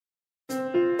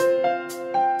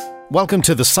Welcome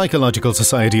to the Psychological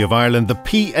Society of Ireland, the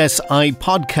PSI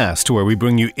podcast, where we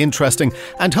bring you interesting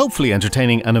and hopefully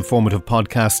entertaining and informative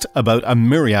podcasts about a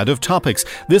myriad of topics.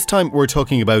 This time we're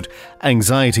talking about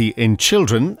anxiety in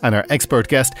children, and our expert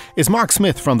guest is Mark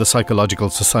Smyth from the Psychological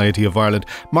Society of Ireland.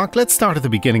 Mark, let's start at the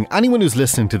beginning. Anyone who's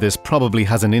listening to this probably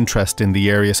has an interest in the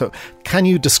area, so can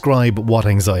you describe what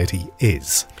anxiety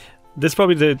is? This is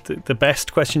probably the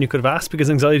best question you could have asked, because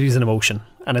anxiety is an emotion,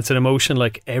 and it's an emotion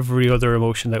like every other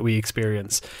emotion that we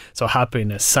experience. So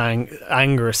happiness,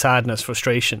 anger, sadness,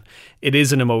 frustration, it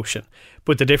is an emotion.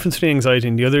 But the difference between anxiety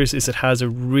and the others is it has a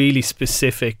really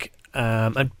specific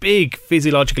and big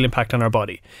physiological impact on our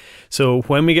body. So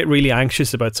when we get really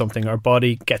anxious about something, our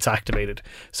body gets activated.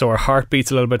 So our heart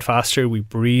beats a little bit faster, we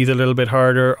breathe a little bit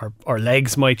harder, our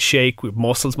legs might shake, our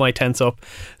muscles might tense up.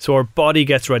 So our body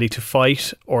gets ready to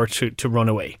fight or to run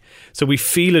away. So we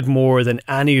feel it more than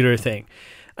any other thing.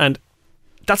 And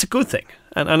that's a good thing.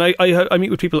 And I meet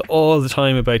with people all the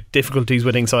time about difficulties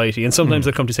with anxiety, and sometimes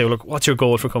they come to say, well, look, what's your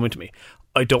goal for coming to me?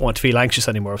 I don't want to feel anxious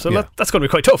anymore. So that's going to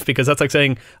be quite tough, because that's like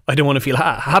saying I don't want to feel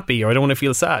happy, or I don't want to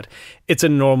feel sad. It's a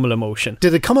normal emotion.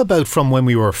 Did it come about from when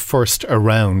we were first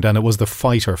around and it was the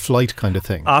fight or flight kind of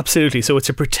thing? Absolutely. So it's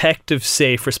a protective,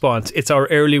 safe response. It's our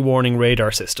early warning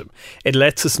radar system. It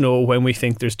lets us know when we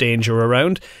think there's danger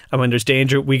around, and when there's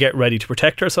danger we get ready to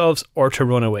protect ourselves or to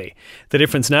run away. The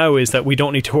difference now is that we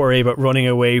don't need to worry about running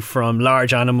away from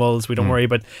large animals. We don't worry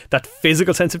about that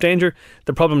physical sense of danger.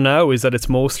 The problem now is that it's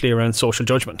mostly around social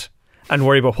judgment and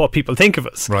worry about what people think of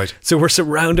us. Right. So we're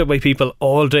surrounded by people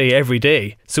all day, every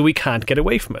day, so we can't get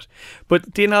away from it.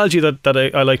 But the analogy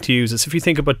that I like to use is if you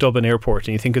think about Dublin Airport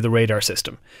and you think of the radar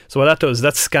system. So what that does,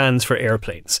 that scans for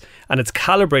airplanes, and it's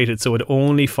calibrated so it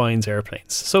only finds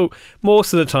airplanes. So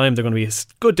most of the time they're going to be a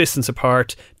good distance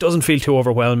apart, doesn't feel too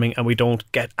overwhelming, and we don't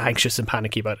get anxious and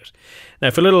panicky about it. Now,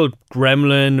 if a little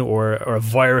gremlin or a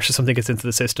virus or something gets into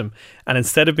the system, and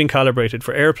instead of being calibrated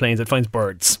for airplanes, it finds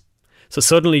birds. So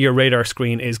suddenly your radar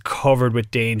screen is covered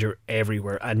with danger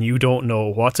everywhere, and you don't know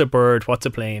what's a bird, what's a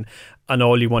plane, and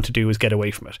all you want to do is get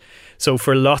away from it. So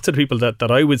for lots of people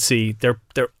that I would see, they're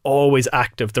always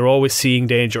active, they're always seeing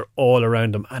danger all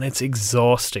around them, and it's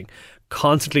exhausting,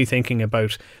 constantly thinking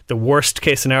about the worst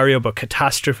case scenario, about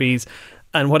catastrophes.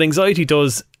 And what anxiety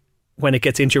does when it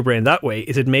gets into your brain that way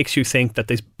is it makes you think that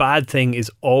this bad thing is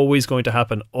always going to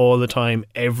happen all the time,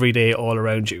 every day, all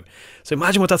around you. So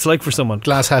imagine what that's like for someone.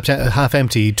 Glass half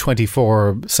empty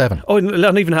 24/7. Oh,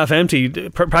 not even half empty,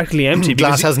 practically empty.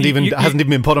 Glass hasn't even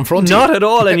been put in front of you. Not at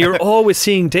all, and you're always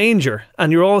seeing danger.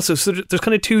 And you're also, so there's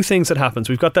kind of two things that happens.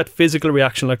 We've got that physical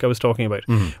reaction like I was talking about.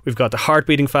 We've got the heart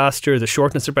beating faster, the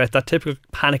shortness of breath, that typical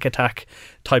panic attack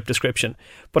type description.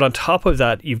 But on top of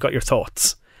that, you've got your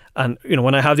thoughts. And, you know,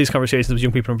 when I have these conversations with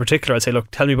young people in particular, I say, look,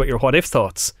 tell me about your what if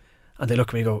thoughts. And they look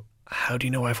at me and go, how do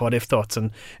you know I have what if thoughts?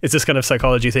 And it's this kind of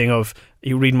psychology thing of,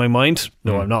 you reading my mind?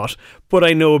 No, I'm not. But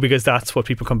I know, because that's what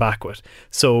people come back with.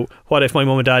 So what if my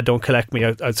mum and dad don't collect me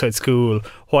outside school?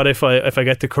 What if I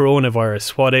get the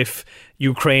coronavirus? What if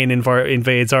Ukraine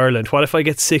invades Ireland? What if I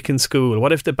get sick in school?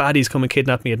 What if the baddies come and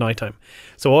kidnap me at night time?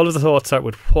 So all of the thoughts start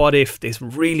with, what if this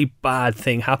really bad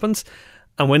thing happens?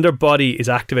 And when their body is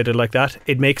activated like that,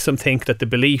 it makes them think that the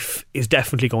belief is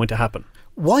definitely going to happen.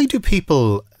 Why do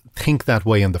people think that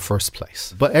way in the first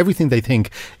place? But everything they think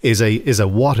is a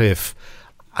what if,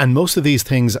 and most of these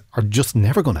things are just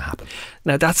never going to happen.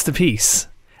 Now that's the piece.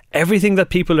 Everything that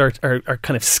people are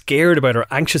kind of scared about or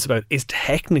anxious about is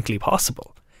technically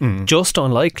possible, just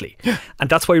unlikely. And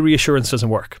that's why reassurance doesn't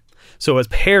work. So as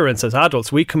parents, as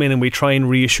adults, we come in and we try and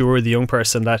reassure the young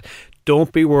person that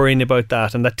don't be worrying about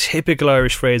that, and that typical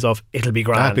Irish phrase of it'll be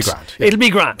grand. It'll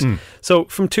be grand. So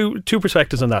from two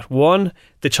perspectives on that. One,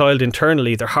 the child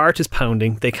internally, their heart is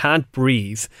pounding, they can't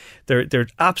breathe, they're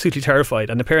absolutely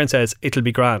terrified, and the parent says it'll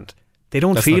be grand. That's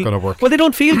not going to work. Well, they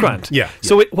don't feel grand.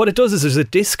 So what it does is there's a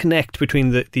disconnect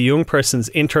between the young person's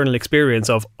internal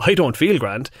experience of I don't feel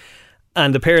grand,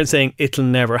 and the parent saying it'll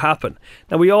never happen.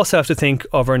 Now we also have to think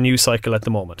of our news cycle at the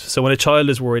moment. So when a child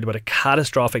is worried about a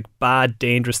catastrophic, bad,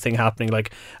 dangerous thing happening,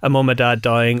 like a mum and dad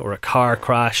dying or a car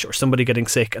crash or somebody getting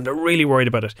sick, and they're really worried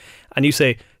about it, and you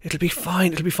say it'll be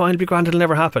fine, it'll be grand, it'll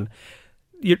never happen.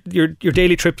 Your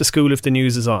daily trip to school, if the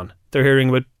news is on, they're hearing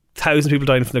about 1,000 people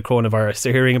dying from the coronavirus.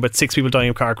 They're hearing about 6 people dying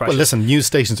of car crashes. Well, listen, news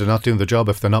stations are not doing their job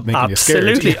if they're not making you scared.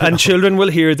 Absolutely, and children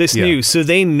will hear this news, so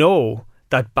they know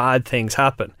that bad things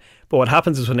happen. But what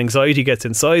happens is when anxiety gets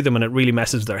inside them and it really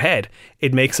messes with their head,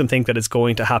 it makes them think that it's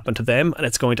going to happen to them, and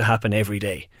it's going to happen every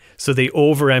day. So they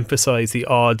overemphasize the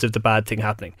odds of the bad thing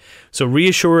happening. So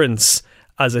reassurance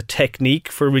as a technique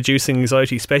for reducing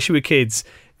anxiety, especially with kids,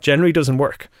 generally doesn't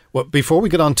work. Well, before we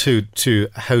get on to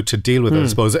how to deal with it, I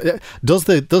suppose, does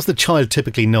the child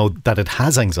typically know that it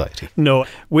has anxiety? No.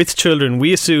 With children,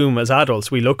 we assume as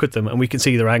adults, we look at them and we can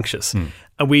see they're anxious.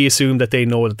 And we assume that they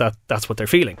know that's what they're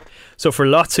feeling. So for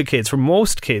lots of kids, for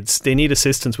most kids, they need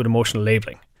assistance with emotional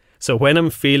labelling. So when I'm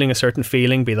feeling a certain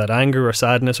feeling, be that anger or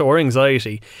sadness or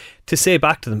anxiety, to say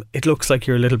back to them, it looks like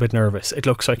you're a little bit nervous. It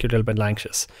looks like you're a little bit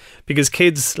anxious. Because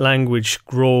kids' language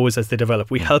grows as they develop.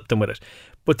 We help them with it.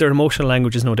 But their emotional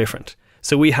language is no different.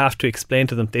 So we have to explain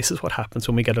to them, this is what happens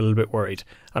when we get a little bit worried.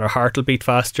 And our heart will beat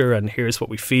faster and here's what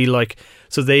we feel like.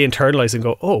 So they internalise and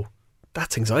go, oh,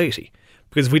 that's anxiety.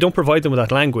 Because if we don't provide them with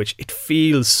that language, it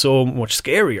feels so much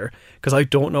scarier because I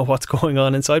don't know what's going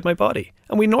on inside my body.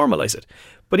 And we normalise it.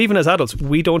 But even as adults,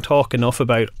 we don't talk enough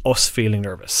about us feeling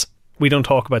nervous. We don't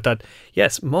talk about that.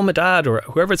 Yes, mum and dad or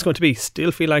whoever it's going to be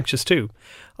still feel anxious too.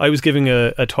 I was giving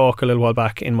a talk a little while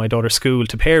back in my daughter's school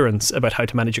to parents about how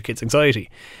to manage your kids' anxiety.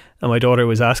 And my daughter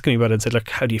was asking me about it and said, look,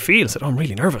 how do you feel? I said, oh, I'm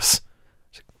really nervous.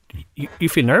 I said, you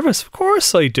feel nervous? Of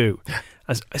course I do.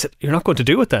 I said, you're not going to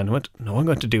do it then? I went, no, I'm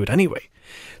going to do it anyway.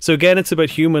 So again, it's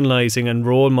about humanising and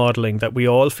role modelling that we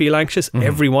all feel anxious,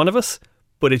 every one of us,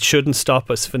 but it shouldn't stop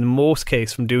us, for the most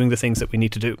case, from doing the things that we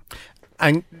need to do.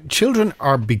 And children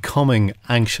are becoming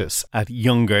anxious at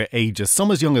younger ages,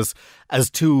 some as young as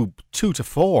 2 to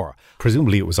 4.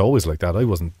 Presumably it was always like that. I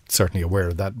wasn't certainly aware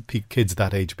of that, kids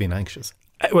that age being anxious.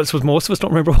 Well, I suppose most of us don't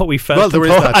remember what we felt. Well, there is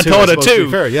that too. I thought it too. To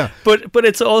be fair, yeah. But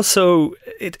it's also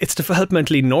it's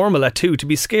developmentally normal at 2 to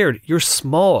be scared. You're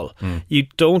small. You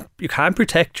can't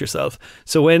protect yourself.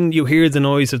 So when you hear the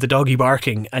noise of the doggy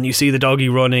barking and you see the doggy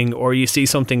running or you see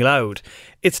something loud,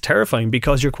 it's terrifying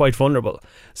because you're quite vulnerable.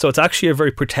 So it's actually a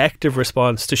very protective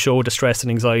response to show distress and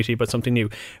anxiety about something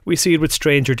new. We see it with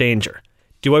stranger danger.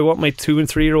 Do I want my 2 and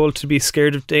 3-year-old to be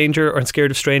scared of danger or scared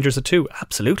of strangers at 2?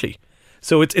 Absolutely.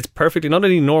 So it's perfectly not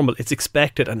only normal, it's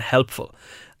expected and helpful.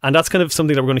 And that's kind of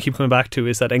something that we're going to keep coming back to,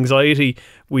 is that anxiety,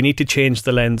 we need to change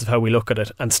the lens of how we look at it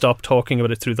and stop talking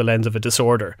about it through the lens of a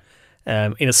disorder.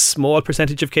 In a small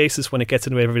percentage of cases, when it gets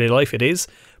into everyday life, it is.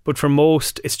 But for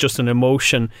most, it's just an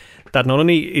emotion that not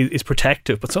only is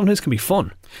protective, but sometimes can be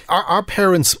fun. Are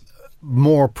parents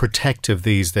more protective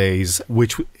these days,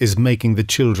 which is making the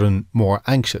children more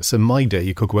anxious? In my day,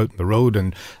 you could go out on the road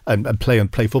and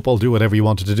play football, do whatever you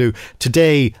wanted to do.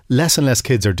 Today, less and less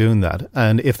kids are doing that,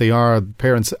 and if they are,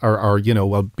 parents are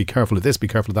well, be careful of this, be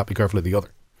careful of that, be careful of the other.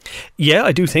 Yeah,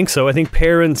 I do think so. I think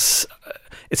parents,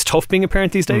 it's tough being a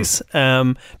parent these days,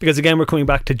 because again, we're coming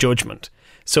back to judgment.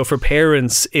 So for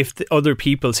parents, if the other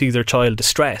people see their child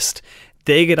distressed,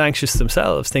 they get anxious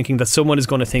themselves, thinking that someone is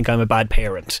going to think I'm a bad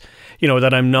parent,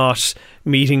 that I'm not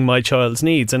meeting my child's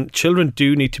needs. And children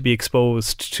do need to be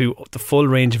exposed to the full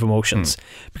range of emotions,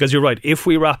 because you're right, if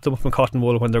we wrap them up in cotton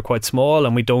wool when they're quite small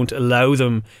and we don't allow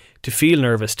them to feel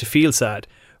nervous, to feel sad,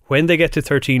 when they get to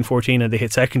 13, 14 and they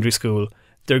hit secondary school,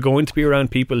 they're going to be around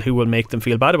people who will make them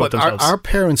feel bad about themselves. Are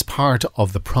parents part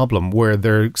of the problem, where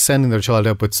they're sending their child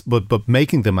out but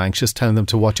making them anxious, telling them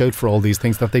to watch out for all these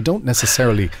things that they don't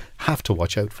necessarily have to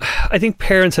watch out for? I think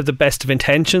parents have the best of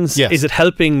intentions. Yes. Is it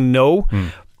helping? No.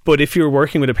 But if you're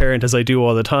working with a parent, as I do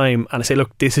all the time, and I say,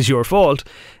 look, this is your fault,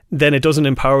 then it doesn't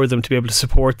empower them to be able to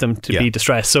support them to be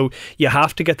distressed. So you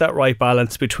have to get that right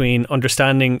balance between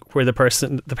understanding where the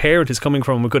parent is coming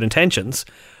from with good intentions,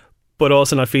 but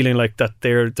also not feeling like that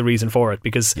they're the reason for it.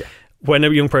 Because when a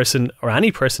young person or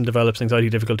any person develops anxiety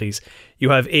difficulties,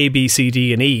 you have A, B, C,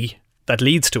 D and E that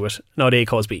leads to it, not A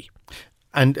cause B.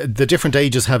 And the different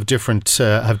ages have different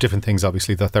things,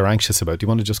 obviously, that they're anxious about. Do you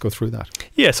want to just go through that?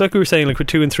 Yeah, so like we were saying, like with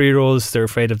 2 and 3-year-olds, they're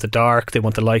afraid of the dark. They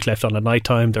want the light left on at night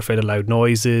time. They're afraid of loud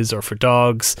noises or for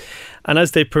dogs. And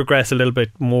as they progress a little bit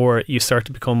more, you start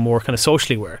to become more kind of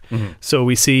socially aware. So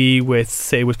we see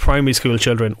with primary school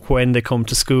children, when they come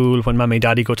to school, when mummy and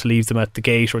daddy go to leave them at the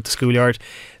gate or at the schoolyard,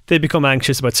 they become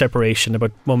anxious about separation,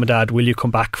 about mum and dad, will you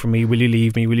come back for me? Will you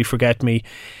leave me? Will you forget me?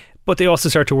 But they also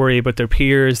start to worry about their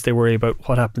peers. They worry about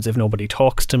what happens if nobody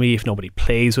talks to me, if nobody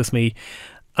plays with me.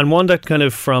 And one that kind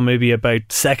of from maybe about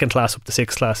 2nd class up to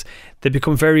 6th class, they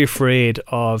become very afraid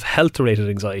of health-related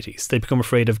anxieties. They become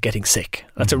afraid of getting sick.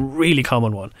 That's a really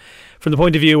common one. From the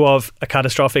point of view of a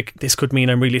catastrophic, this could mean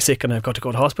I'm really sick and I've got to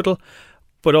go to hospital.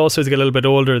 But also as they get a little bit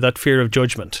older, that fear of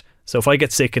judgment. So if I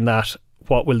get sick in that,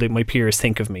 what will my peers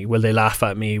think of me? Will they laugh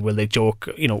at me? Will they joke?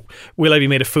 Will I be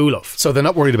made a fool of? So they're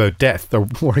not worried about death. They're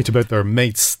worried about their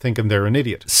mates thinking they're an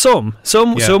idiot. Some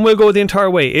will go the entire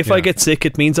way. If I get sick,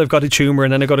 it means I've got a tumour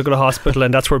and then I've got to go to hospital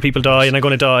and that's where people die and I'm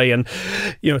going to die, and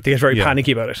they get very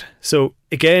panicky about it. So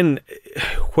again,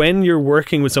 when you're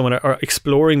working with someone or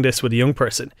exploring this with a young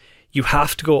person, you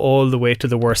have to go all the way to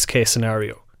the worst case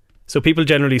scenario. So people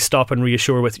generally stop and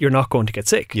reassure with, you're not going to get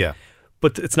sick. Yeah.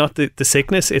 But it's not the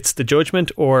sickness, it's the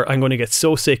judgment, or I'm going to get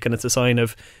so sick and it's a sign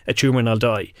of a tumour and I'll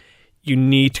die. You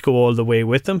need to go all the way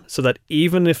with them so that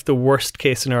even if the worst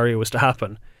case scenario was to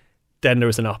happen, then there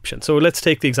was an option. So let's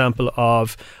take the example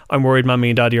of, I'm worried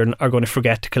mommy and daddy are going to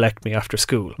forget to collect me after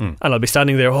school. And I'll be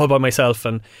standing there all by myself,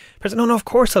 and person, no, of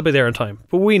course I'll be there on time.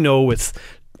 But we know with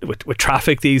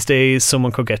traffic these days,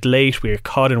 someone could get late, we're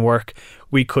caught in work,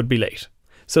 we could be late.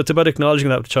 So it's about acknowledging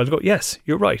that with the child and go, yes,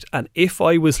 you're right. And if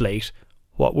I was late,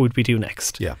 what would we do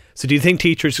next? Yeah. So do you think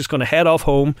teachers are just going to head off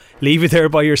home, leave you there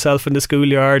by yourself in the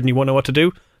schoolyard and you won't know what to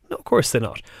do? No, of course they're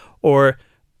not. Or,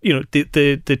 you know,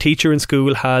 the teacher in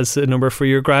school has a number for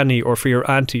your granny or for your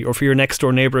auntie or for your next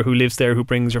door neighbour who lives there who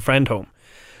brings your friend home.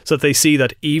 So that they see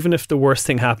that even if the worst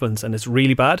thing happens and it's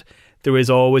really bad, there is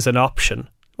always an option.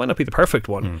 It might not be the perfect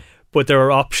one, but there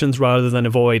are options rather than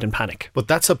avoid and panic. But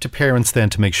that's up to parents then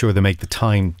to make sure they make the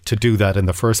time to do that in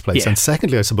the first place. Yeah. And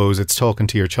secondly, I suppose it's talking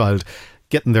to your child,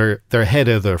 getting their head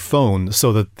out of their phone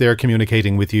so that they're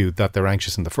communicating with you that they're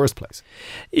anxious in the first place.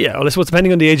 Yeah, well, I suppose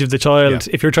depending on the age of the child,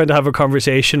 if you're trying to have a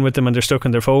conversation with them and they're stuck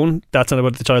on their phone, that's not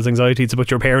about the child's anxiety, it's about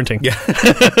your parenting.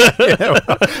 Yeah.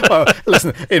 Well,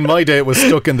 listen, in my day it was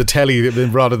stuck in the telly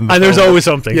rather than the and phone. there's always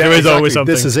something. Yeah, there is exactly. always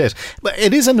something. This is it. But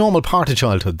it is a normal part of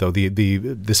childhood, though,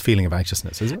 this feeling of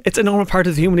anxiousness, isn't it? It's a normal part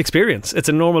of the human experience. It's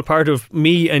a normal part of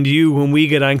me and you when we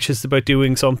get anxious about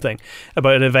doing something,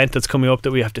 about an event that's coming up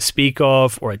that we have to speak of,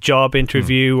 or a job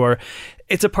interview, or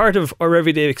it's a part of our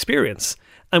everyday experience.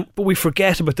 But we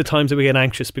forget about the times that we get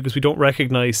anxious because we don't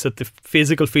recognise that the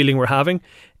physical feeling we're having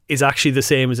is actually the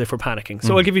same as if we're panicking.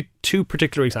 So I'll give you two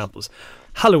particular examples.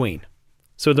 Halloween.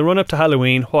 So in the run up to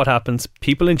Halloween, what happens?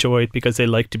 People enjoy it because they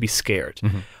like to be scared.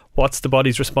 What's the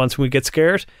body's response when we get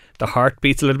scared? The heart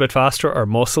beats a little bit faster, our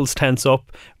muscles tense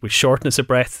up, we shortness of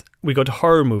breath. We go to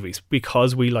horror movies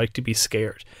because we like to be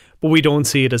scared. But we don't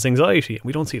see it as anxiety,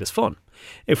 we don't see it as fun.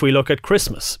 If we look at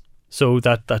Christmas, so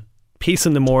that piece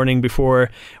in the morning before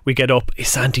we get up, is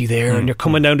Santa there? And you're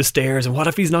coming down the stairs, and what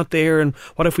if he's not there? And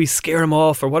what if we scare him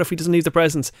off? Or what if he doesn't leave the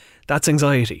presents? That's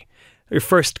anxiety. Your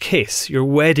first kiss, your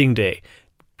wedding day,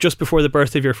 just before the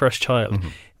birth of your first child.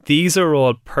 These are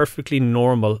all perfectly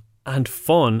normal and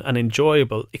fun and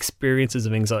enjoyable experiences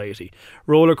of anxiety.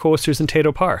 Roller coasters in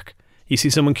Tato Park. You see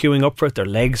someone queuing up for it, their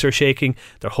legs are shaking,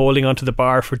 they're holding onto the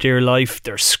bar for dear life,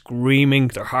 they're screaming,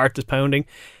 their heart is pounding.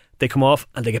 They come off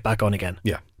and they get back on again.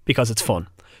 Yeah. Because it's fun.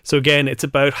 So again, it's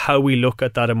about how we look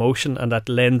at that emotion and that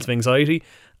lens of anxiety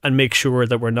and make sure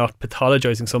that we're not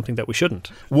pathologizing something that we shouldn't.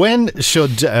 When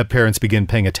should parents begin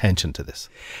paying attention to this?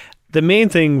 The main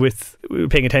thing with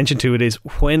paying attention to it is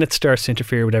when it starts to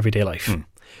interfere with everyday life.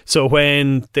 So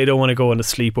when they don't want to go on a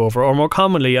sleepover, or more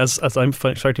commonly, as I'm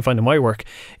starting to find in my work,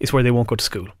 is where they won't go to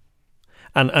school.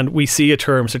 And we see a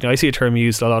term, certainly I see a term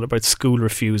used a lot about school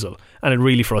refusal, and it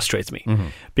really frustrates me.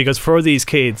 Because for these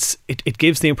kids, it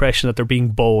gives the impression that they're being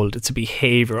bold. It's a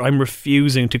behaviour. I'm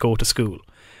refusing to go to school,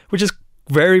 which is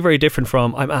very, very different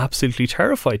from I'm absolutely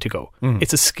terrified to go.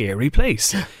 It's a scary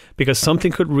place because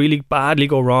something could really badly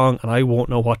go wrong and I won't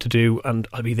know what to do, and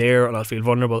I'll be there and I'll feel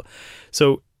vulnerable.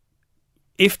 So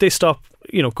if they stop,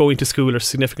 going to school or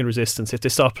significant resistance, if they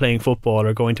stop playing football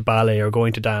or going to ballet or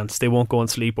going to dance, they won't go on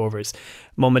sleepovers.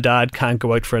 Mum and dad can't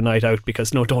go out for a night out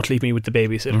because no, don't leave me with the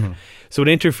babysitter. So it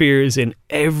interferes in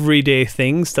everyday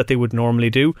things that they would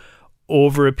normally do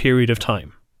over a period of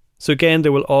time. So again,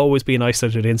 there will always be an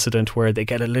isolated incident where they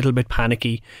get a little bit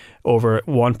panicky over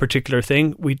one particular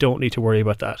thing. We don't need to worry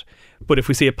about that. But if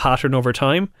we see a pattern over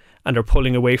time and are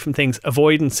pulling away from things,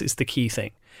 avoidance is the key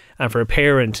thing. And for a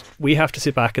parent, we have to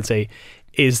sit back and say,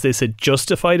 is this a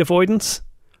justified avoidance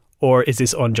or is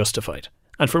this unjustified?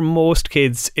 And for most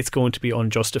kids, it's going to be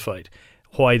unjustified.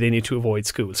 Why they need to avoid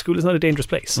school. School is not a dangerous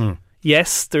place.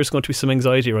 Yes, there's going to be some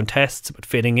anxiety around tests, but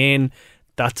fitting in,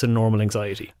 that's a normal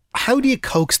anxiety. How do you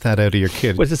coax that out of your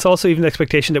kid? Well, it's also even the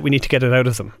expectation that we need to get it out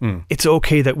of them. It's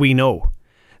okay that we know.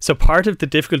 So part of the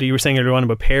difficulty you were saying earlier on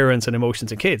about parents and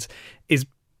emotions and kids is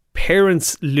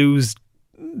parents lose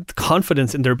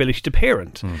confidence in their ability to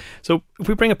parent. So if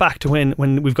we bring it back to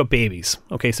when we've got babies,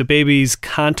 okay, so babies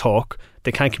can't talk,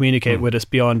 they can't communicate with us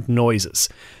beyond noises.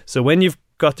 So when you've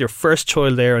got your first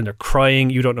child there and they're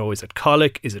crying, you don't know, is it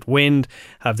colic, is it wind,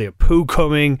 have they a poo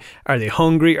coming, are they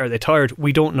hungry, are they tired?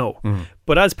 We don't know.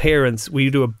 But as parents, we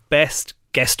do a best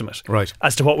guesstimate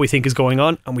as to what we think is going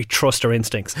on, and we trust our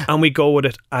instincts and we go with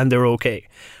it and they're okay.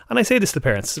 And I say this to the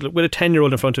parents, with a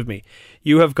 10-year-old in front of me,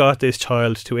 you have got this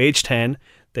child to age 10,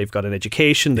 they've got an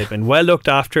education, they've been well looked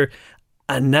after,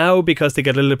 And now, because they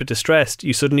get a little bit distressed,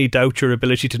 you suddenly doubt your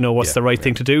ability to know what's the right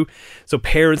thing to do. So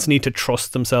parents need to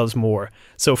trust themselves more.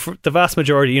 So for the vast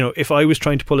majority, if I was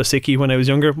trying to pull a sickie when I was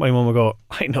younger, my mum would go,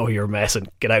 I know you're messing,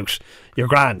 get out, you're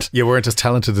grand. You weren't as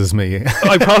talented as me.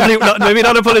 I probably not, maybe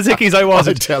not a pull of sickies, I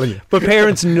wasn't. I'm telling you. But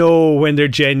parents know when they're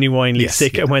genuinely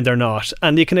sick and when they're not.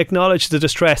 And you can acknowledge the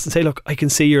distress and say, look, I can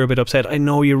see you're a bit upset. I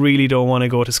know you really don't want to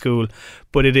go to school,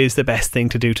 but it is the best thing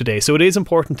to do today. So it is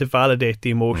important to validate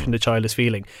the emotion the child is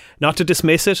feeling, not to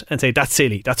dismiss it and say, that's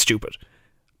silly, that's stupid.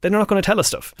 Then they're not going to tell us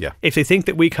stuff. Yeah. If they think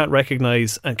that we can't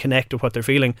recognise and connect with what they're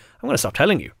feeling, I'm going to stop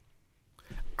telling you.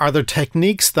 Are there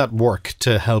techniques that work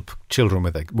to help children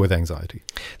with anxiety?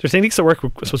 There's techniques that work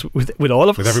with all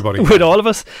of us. With everybody. With all of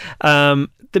us.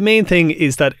 The main thing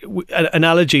is that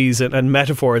analogies and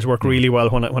metaphors work really well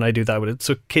when I do that with it,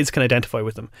 so kids can identify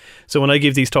with them. So when I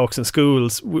give these talks in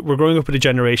schools, we're growing up with a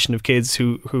generation of kids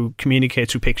who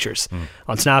communicate through pictures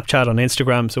on Snapchat, on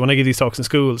Instagram. So when I give these talks in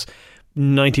schools,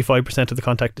 95% of the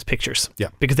contact is pictures,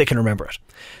 because they can remember it.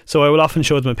 So I will often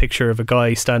show them a picture of a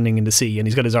guy standing in the sea and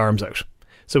he's got his arms out.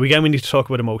 So again, we need to talk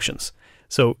about emotions.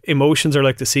 So emotions are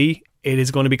like the sea. It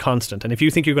is going to be constant. And if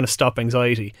you think you're going to stop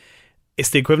anxiety, it's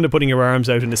the equivalent of putting your arms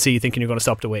out in the sea thinking you're going to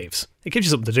stop the waves. It gives you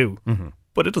something to do,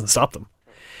 but it doesn't stop them.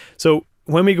 So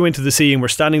when we go into the sea and we're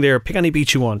standing there, pick any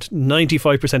beach you want,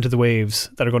 95% of the waves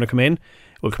that are going to come in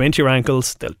will come into your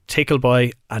ankles, they'll tickle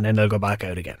by, and then they'll go back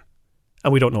out again.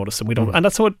 And we don't notice them. And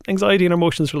that's what anxiety and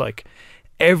emotions are like.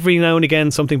 Every now and again,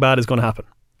 something bad is going to happen.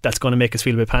 That's going to make us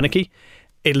feel a bit panicky.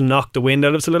 It'll knock the wind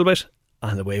out of us a little bit,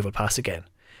 and the wave will pass again.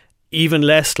 Even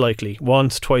less likely,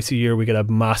 once, twice a year, we get a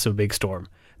massive big storm.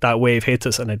 That wave hits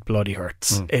us and it bloody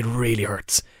hurts. It really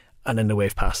hurts. And then the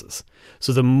wave passes.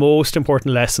 So the most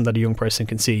important lesson that a young person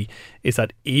can see is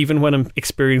that even when I'm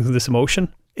experiencing this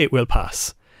emotion, it will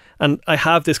pass. And I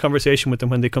have this conversation with them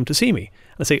when they come to see me.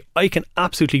 And I say, I can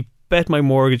absolutely bet my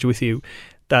mortgage with you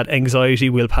that anxiety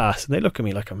will pass. And they look at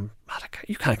me like I'm mad.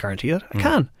 You can't guarantee that. I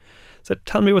can. So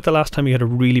tell me what the last time you had a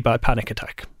really bad panic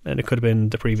attack. And it could have been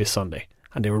the previous Sunday.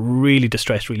 And they were really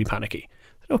distressed, really panicky.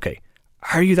 I said, okay,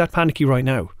 are you that panicky right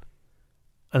now?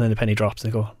 And then the penny drops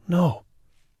and they go, no.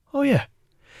 Oh yeah.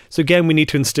 So again, we need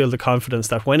to instill the confidence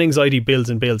that when anxiety builds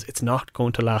and builds, it's not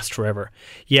going to last forever.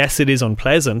 Yes, it is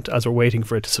unpleasant as we're waiting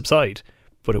for it to subside,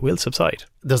 but it will subside.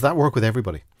 Does that work with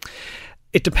everybody?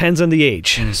 It depends on the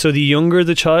age. So the younger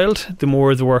the child, the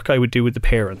more the work I would do with the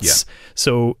parents.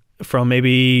 So from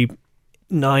maybe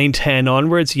 9, 10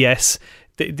 onwards, yes,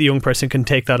 the young person can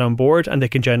take that on board and they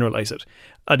can generalise it.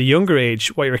 At a younger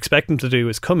age, what you're expecting them to do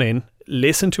is come in,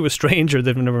 listen to a stranger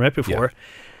they've never met before,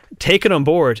 take it on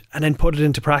board and then put it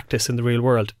into practice in the real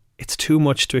world. It's too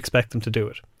much to expect them to do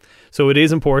it. So it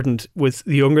is important, with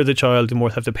the younger the child, the more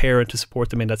have the parent to support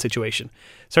them in that situation.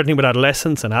 Certainly with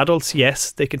adolescents and adults,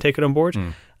 yes, they can take it on board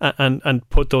and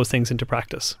put those things into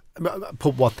practice.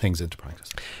 Put what things into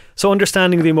practice? So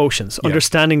understanding the emotions,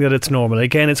 understanding that it's normal.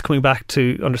 Again, it's coming back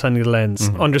to understanding the lens,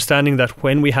 understanding that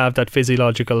when we have that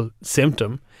physiological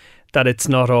symptom, that it's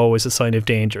not always a sign of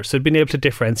danger. So being able to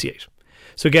differentiate.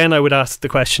 So again, I would ask the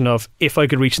question of, if I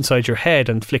could reach inside your head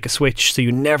and flick a switch so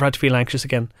you never had to feel anxious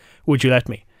again, would you let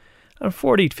me? And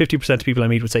 40 to 50% of people I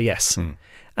meet would say yes.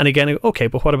 And again, I go, okay,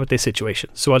 but what about this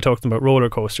situation? So I'll talk to them about roller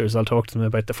coasters, I'll talk to them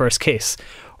about the first kiss,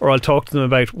 or I'll talk to them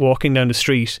about walking down the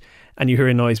street and you hear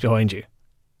a noise behind you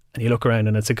and you look around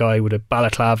and it's a guy with a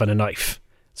balaclava and a knife.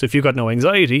 So if you've got no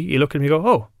anxiety, you look at him and you go,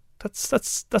 oh,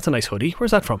 that's a nice hoodie.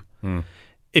 Where's that from?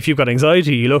 If you've got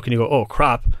anxiety, you look and you go, oh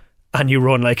crap, and you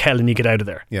run like hell and you get out of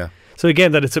there. So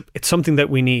again, that it's something that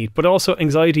we need, but also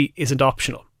anxiety isn't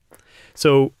optional.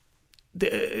 So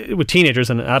with teenagers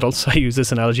and adults, I use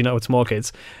this analogy, not with small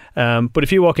kids, but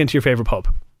if you walk into your favourite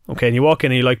pub, okay, and you walk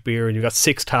in and you like beer and you've got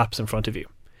 6 taps in front of you,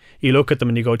 you look at them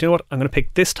and you go, do you know what, I'm going to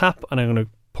pick this tap and I'm going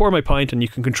to pour my pint and you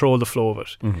can control the flow of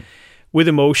it. With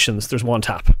emotions, there's one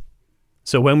tap.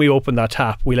 So when we open that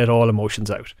tap, we let all emotions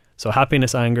out. So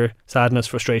happiness, anger, sadness,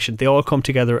 frustration, they all come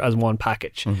together as one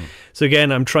package. So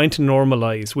again, I'm trying to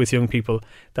normalise with young people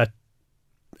that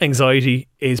anxiety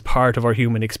is part of our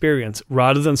human experience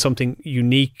rather than something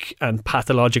unique and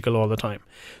pathological all the time.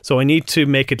 So I need to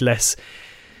make it less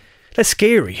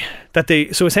scary.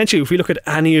 So essentially, if we look at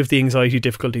any of the anxiety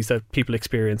difficulties that people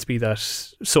experience, be that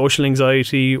social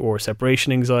anxiety or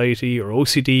separation anxiety or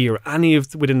OCD or any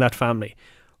of within that family,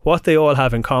 what they all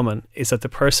have in common is that the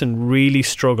person really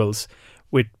struggles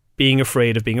with being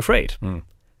afraid of being afraid.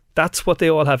 That's what they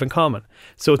all have in common.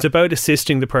 So it's about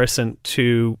assisting the person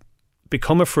to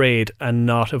become afraid and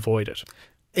not avoid it.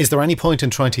 Is there any point in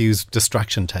trying to use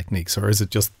distraction techniques, or is it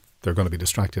just they're going to be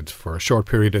distracted for a short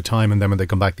period of time, and then when they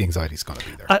come back, the anxiety is going to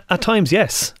be there. At times,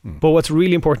 yes. But what's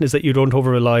really important is that you don't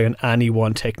over-rely on any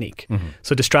one technique.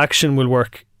 So distraction will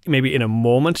work maybe in a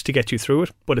moment to get you through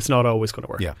it, but it's not always going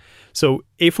to work. Yeah. So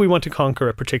if we want to conquer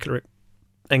a particular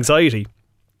anxiety,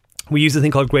 we use a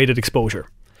thing called graded exposure.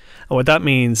 And what that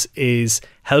means is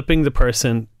helping the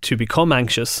person to become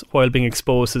anxious while being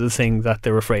exposed to the thing that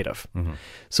they're afraid of.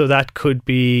 So that could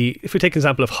be, if we take an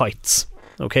example of heights,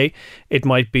 okay, it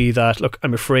might be that, look,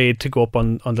 I'm afraid to go up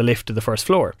on the lift to the first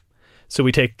floor. So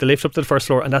we take the lift up to the first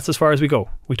floor, and that's as far as we go.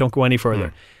 We don't go any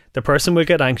further. The person will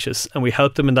get anxious, and we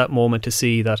help them in that moment to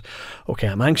see that, okay,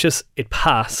 I'm anxious, it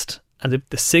passed. And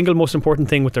the single most important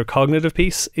thing with their cognitive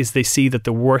piece is they see that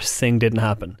the worst thing didn't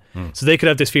happen. So they could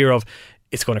have this fear of,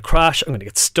 it's going to crash, I'm going to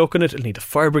get stuck in it, I'll need the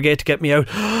fire brigade to get me out.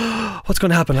 What's going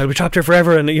to happen? I'll be trapped here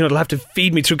forever, and they'll have to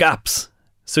feed me through gaps.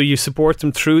 So you support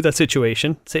them through that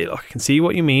situation, say, look, I can see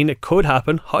what you mean, it could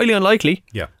happen, highly unlikely,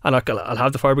 and I'll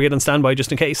have the fire brigade on standby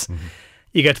just in case.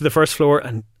 You get to the first floor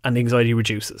and the anxiety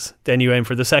reduces. Then you aim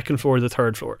for the second floor, the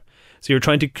third floor. So you're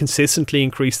trying to consistently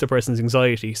increase the person's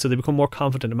anxiety so they become more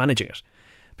confident in managing it.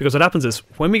 Because what happens is,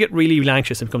 when we get really, really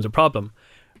anxious and it becomes a problem,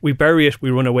 we bury it,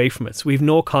 we run away from it. So we have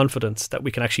no confidence that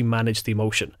we can actually manage the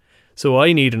emotion. So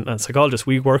I need, and as psychologists,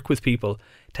 we work with people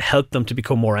to help them to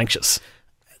become more anxious.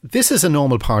 This is a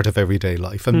normal part of everyday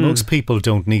life, and most people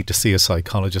don't need to see a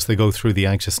psychologist. They go through the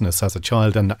anxiousness as a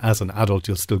child, and as an adult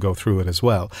you'll still go through it as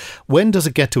well. When does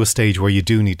it get to a stage where you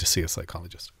do need to see a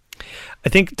psychologist? I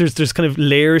think there's kind of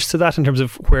layers to that in terms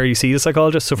of where you see the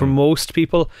psychologist. So for most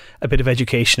people, a bit of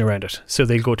education around it. So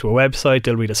they'll go to a website,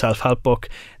 they'll read a self-help book,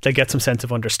 they'll get some sense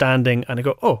of understanding, and they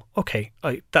go, oh, okay,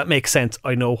 that makes sense,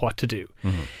 I know what to do.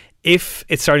 If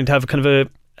it's starting to have kind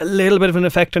of a little bit of an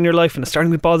effect on your life and it's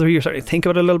starting to bother you, you're starting to think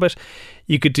about it a little bit,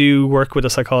 you could do work with a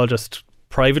psychologist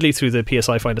privately through the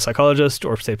PSI Find a Psychologist,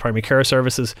 or say primary care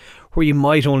services, where you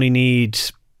might only need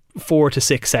 4 to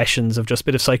 6 sessions of just a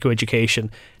bit of psychoeducation.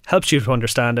 Helps you to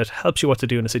understand it, helps you what to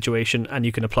do in a situation, and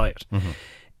you can apply it.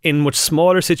 In much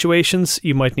smaller situations,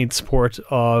 you might need support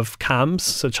of CAMS,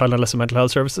 so Child and Adolescent Mental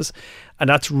Health Services, and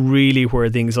that's really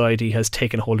where the anxiety has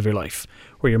taken hold of your life,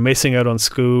 where you're missing out on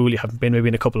school, you haven't been maybe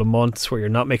in a couple of months, where you're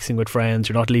not mixing with friends,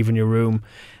 you're not leaving your room,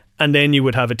 and then you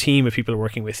would have a team of people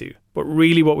working with you. But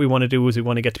really what we want to do is we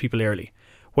want to get to people early.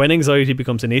 When anxiety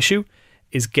becomes an issue,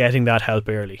 is getting that help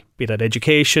early, be that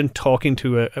education, talking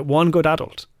to one good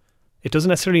adult. It doesn't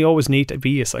necessarily always need to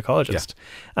be a psychologist.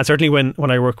 And certainly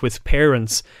when I work with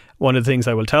parents, one of the things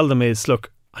I will tell them is,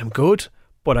 look, I'm good,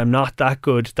 but I'm not that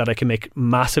good that I can make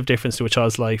massive difference to a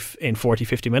child's life in 40,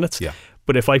 50 minutes.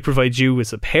 But if I provide you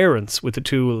as a parent with the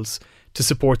tools to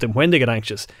support them when they get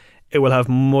anxious, it will have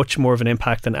much more of an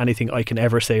impact than anything I can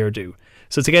ever say or do.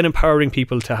 So it's again empowering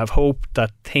people to have hope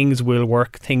that things will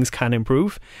work, things can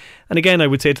improve. And again, I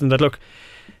would say to them that, look,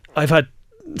 I've had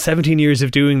 17 years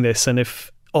of doing this, and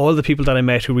if all the people that I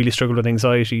met who really struggled with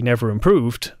anxiety never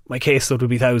improved, my caseload would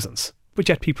be thousands. But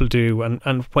yet people do,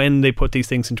 and when they put these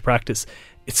things into practice,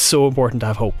 it's so important to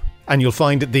have hope. And you'll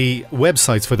find the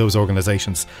websites for those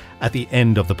organisations at the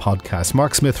end of the podcast.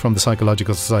 Mark Smyth from the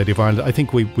Psychological Society of Ireland. I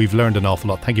think we've learned an awful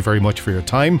lot. Thank you very much for your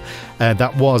time.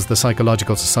 That was the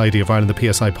Psychological Society of Ireland,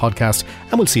 the PSI podcast,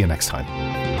 and we'll see you next time.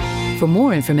 For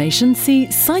more information, see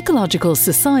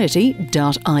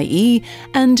psychologicalsociety.ie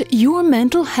and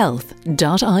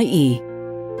yourmentalhealth.ie.